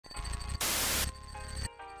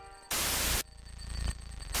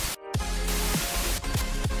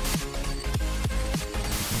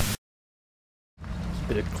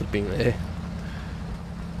Bit of clipping there.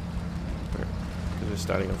 Because we're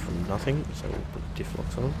starting off from nothing, so we'll put diff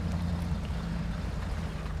locks on.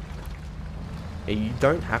 And you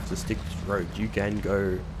don't have to stick to roads. You can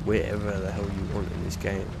go wherever the hell you want in this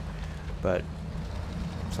game. But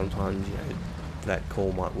sometimes, you know, that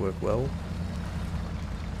call might work well.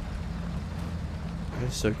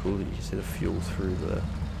 It's so cool that you can set a fuel through that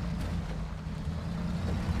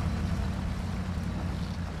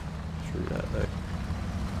though.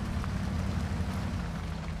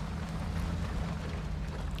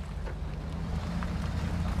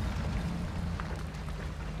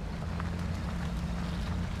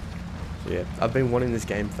 So yeah, I've been wanting this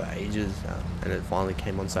game for ages, and it finally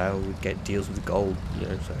came on sale. We'd get deals with gold, you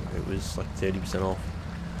know, so it was like 30% off.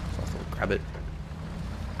 So I thought, grab it.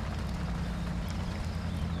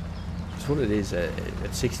 That's what it is at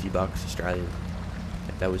 $60 Australian.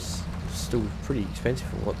 That was still pretty expensive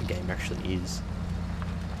for what the game actually is.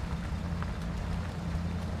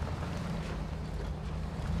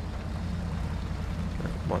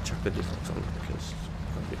 Might chuck the difference on because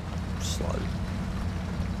I'm a bit slow.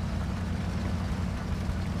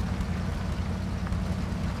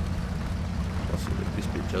 Also, this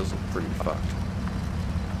bit does look pretty fucked.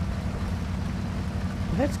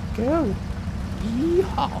 Let's go!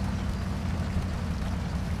 Yeehaw!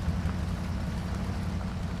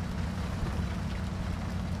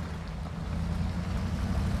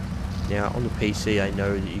 Now on the PC I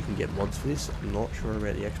know that you can get mods for this. I'm not sure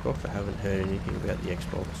about the Xbox. I haven't heard anything about the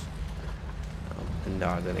Xbox. And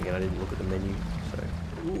then again I didn't look at the menu, so...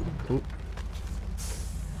 Ooh.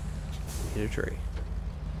 Hit a tree.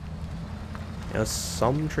 Now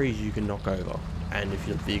some trees you can knock over, and if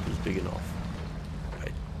your vehicle's big enough.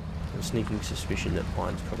 Wait, I have a sneaking suspicion that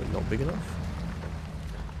mine's probably not big enough.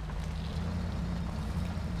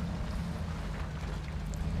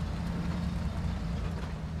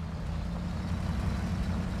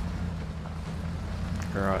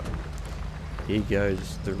 Alright, here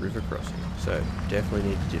goes the river crossing, so definitely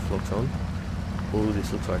need the diff locks on. Oh,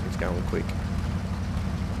 this looks like it's going quick.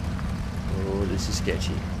 Oh, this is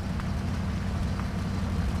sketchy.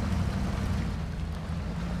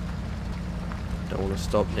 Don't want to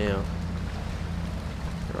stop now.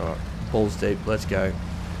 Alright, balls deep, let's go.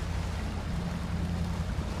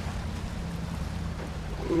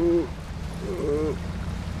 Ooh, ooh.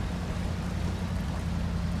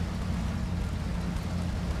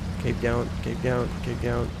 Keep going, keep going, keep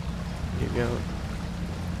going, keep going.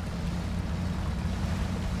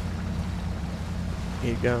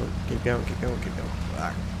 Keep going, keep going, keep going, keep going.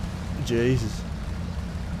 Ah, Jesus.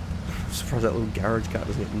 I'm surprised that little garage car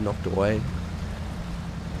doesn't get knocked away.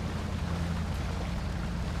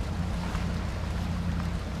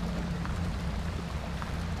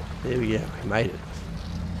 There we go, we made it.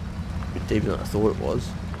 A bit deeper than I thought it was.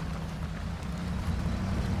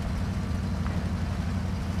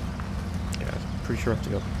 Pretty sure I have to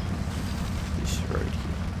go this road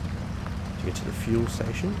here to get to the fuel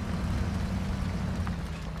station.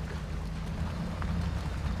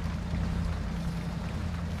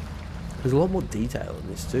 There's a lot more detail in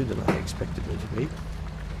this too than I expected there to be.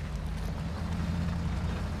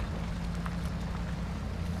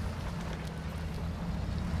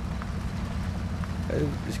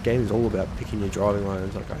 This game is all about picking your driving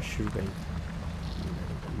lines. Like I should have been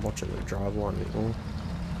watching the drive line a bit more.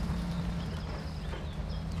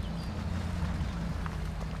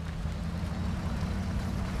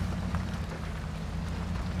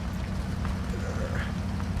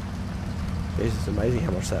 It's amazing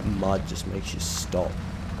how much that mud just makes you stop.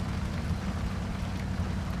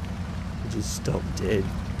 You just stop dead.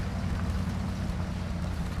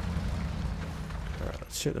 Alright,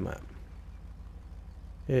 let's check the map.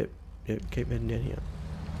 Yep, keep heading down here.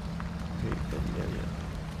 Keep heading down here.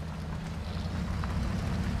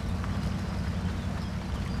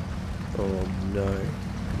 Oh no,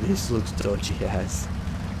 this looks dodgy as.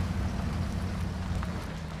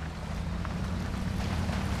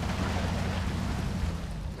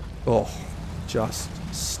 Oh, just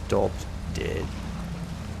stopped dead.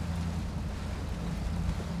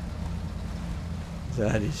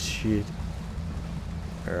 That is shit.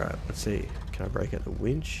 Alright, let's see. Can I break out the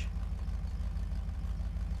winch?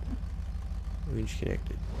 Winch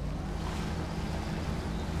connected.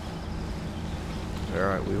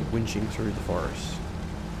 Alright, we're winching through the forest.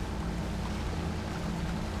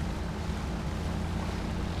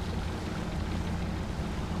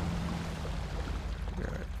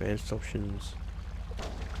 Alright, advanced options.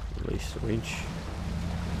 Release the winch.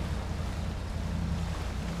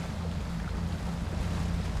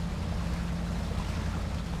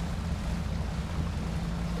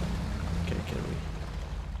 Okay, can we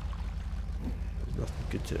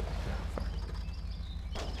to... Oh, fuck.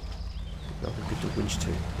 Nothing good to winch to.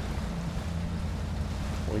 I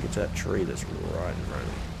want to get to that tree that's right in front of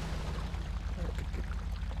me.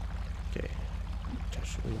 Okay.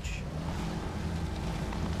 Attach the winch.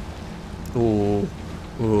 Oh,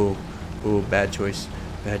 oh, oh, bad choice.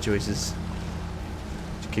 Bad choices.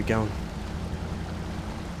 Just keep going.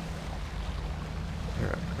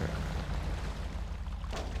 Alright, alright.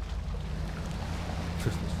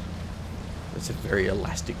 That's a very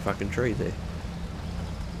elastic fucking tree there.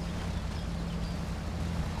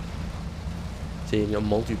 See, in your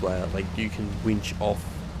multiplayer, like, you can winch off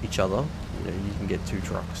each other. You know, you can get 2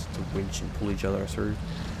 trucks to winch and pull each other through.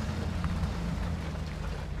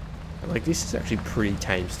 And, like, this is actually pretty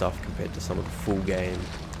tame stuff compared to some of the full game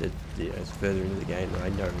that, you know, it's further into the game that I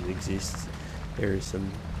know it exists. There is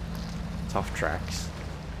some tough tracks,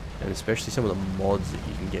 and especially some of the mods that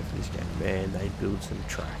you can get for this game. Man, they build some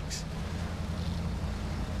tracks.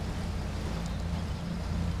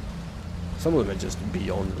 Some of them are just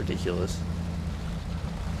beyond ridiculous.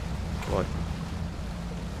 Come on.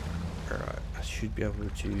 Alright, I should be able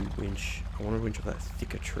to winch. I want to winch off that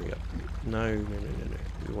thicker tree up. No.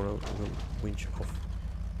 We want to winch off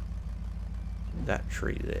that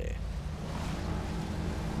tree there.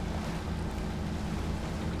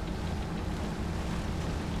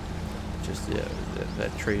 Just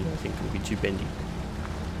that tree, I think, will be too bendy.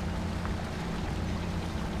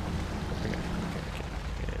 Okay.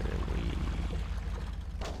 And then we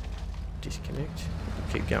disconnect.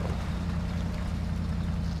 Keep going.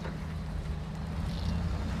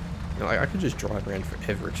 You know, I could just drive around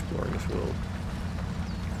forever exploring this world.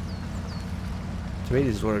 To me,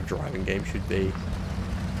 this is what a driving game should be.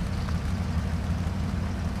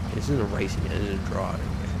 This isn't a racing, it is a driving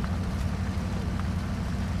game.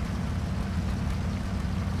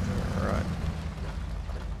 Alright.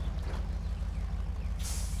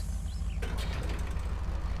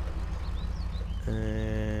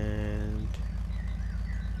 And...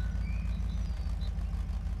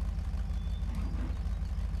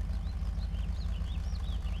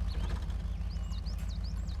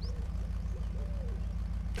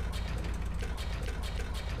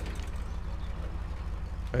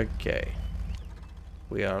 okay.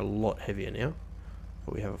 We are a lot heavier now,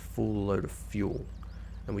 but we have a full load of fuel,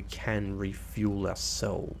 and we can refuel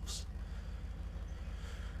ourselves.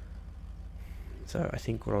 So I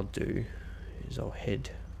think what I'll do is I'll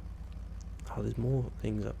head... Oh, there's more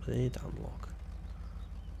things up there to unlock.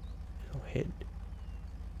 I'll head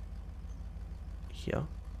here,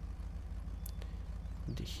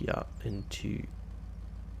 into here, into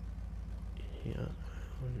here,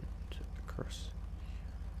 and across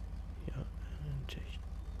here, and to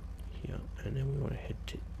here, and then we want to head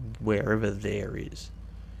to wherever there is.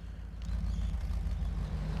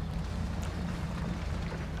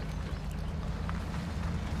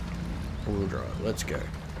 All-wheel drive, let's go.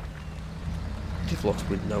 Diff locks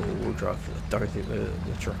with no all-wheel drive, I don't think the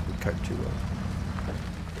truck would cope too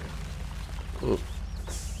well.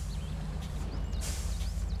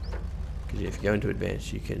 Because if you go into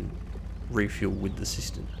advanced, you can refuel with the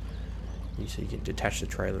system. So you can detach the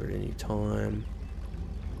trailer at any time.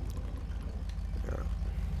 Alright.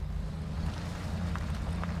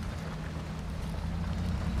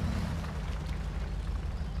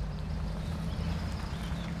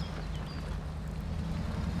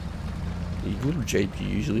 The little Jeep you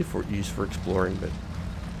usually use for exploring, but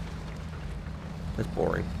that's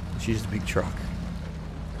boring. Let's use the big truck.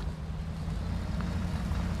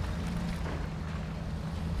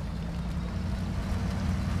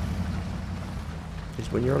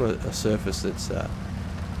 Because when you're on a surface that's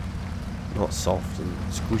not soft and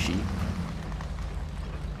squishy,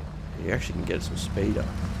 you actually can get some speed up.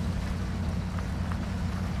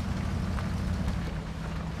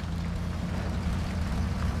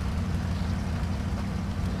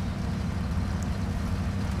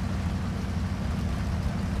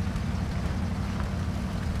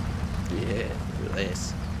 Yeah, look at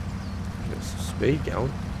this. Got some speed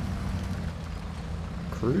going.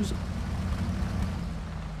 Cruising.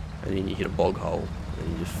 And then you hit a bog hole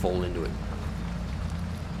and you just fall into it.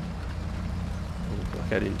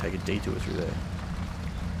 Like I didn't take a detour through there.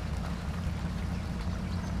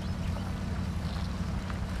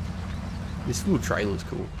 This little trailer's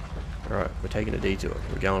cool. Alright, we're taking a detour.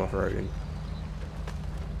 We're going off-roading.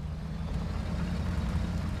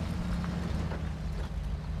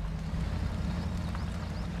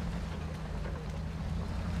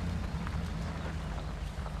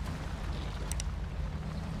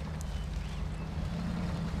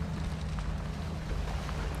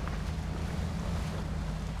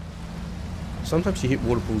 Sometimes you hit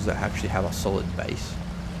water pools that actually have a solid base,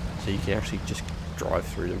 so you can actually just drive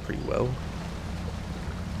through them pretty well.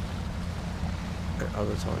 And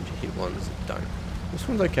other times you hit ones that don't. This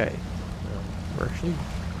one's okay. We're actually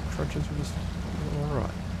trudging through this alright.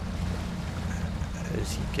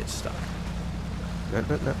 As you get stuck. No,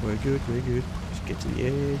 we're good, we're good. Just get to the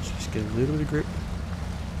edge, just get a little bit of grip.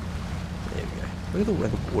 There we go. Look at the way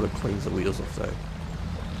the water cleans the wheels off though.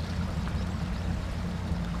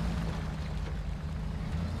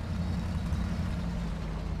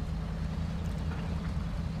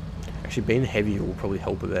 Actually, being heavier will probably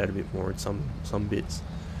help with that a bit more in some bits.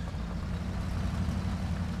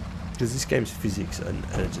 Because this game's physics and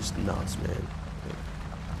it's just nuts, man.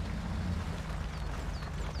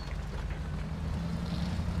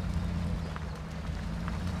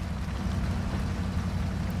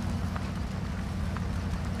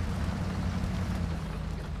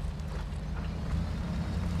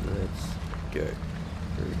 Let's go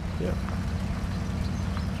through. Yeah.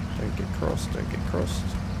 Don't get crossed, don't get crossed.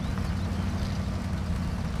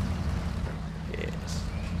 Yes.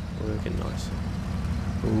 Working nice.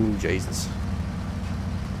 Ooh, Jesus.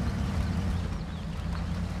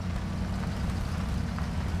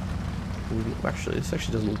 Ooh, actually, this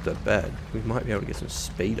actually doesn't look that bad. We might be able to get some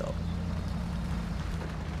speed up.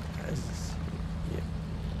 Yeah.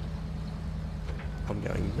 I'm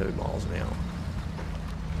going no miles an hour.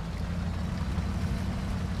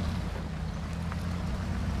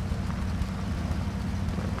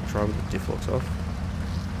 Try with the diff locks off.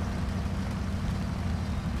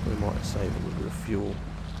 We might save a little bit of fuel.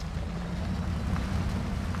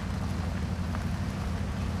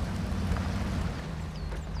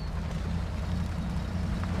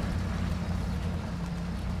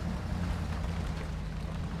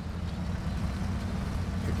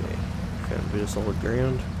 Okay, found a bit of solid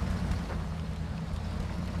ground.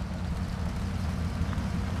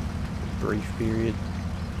 Brief period.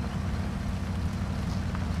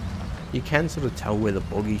 You can sort of tell where the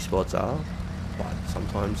boggy spots are, but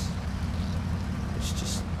sometimes it's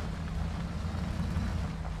just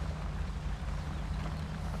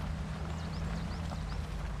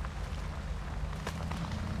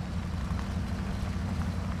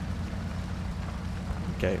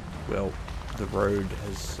okay. Well, the road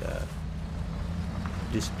has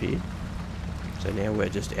disappeared, so now we're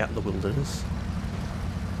just out in the wilderness.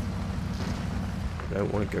 I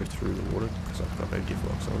don't want to go through the water because I've got no diff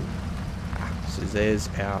locks on. So there's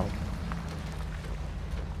our...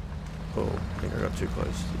 Oh, I think I got too close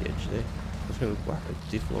to the edge there. I was going to whack the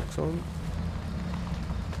diff locks on.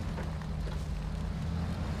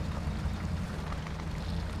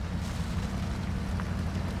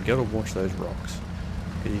 You got to watch those rocks,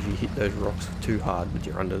 because if you hit those rocks too hard with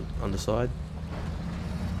your underside,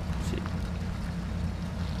 that's it.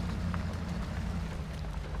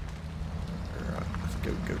 Alright, let's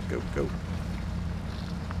go.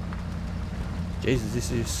 Jesus,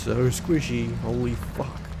 this is so squishy. Holy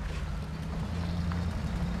fuck.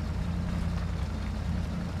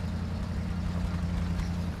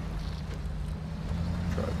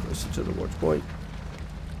 Try closer to the watch point.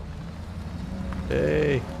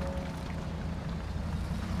 Hey.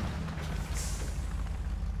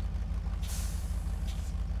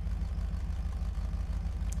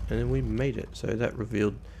 And then we made it. So that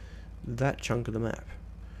revealed that chunk of the map.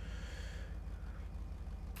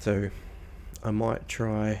 So I might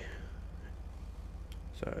try,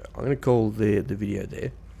 so I'm going to call the video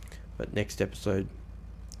there, but next episode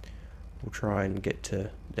we'll try and get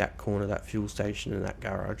to that corner, that fuel station and that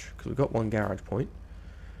garage, because we've got one garage point.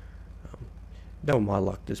 With my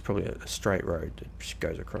luck, there's probably a straight road that just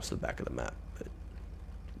goes across the back of the map, but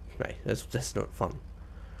hey, that's not fun.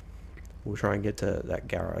 We'll try and get to that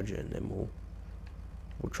garage and then we'll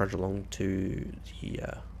trudge along to the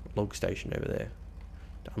log station over there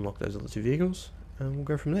to unlock those other two vehicles, and we'll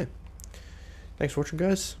go from there. Thanks for watching,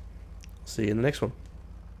 guys. See you in the next one.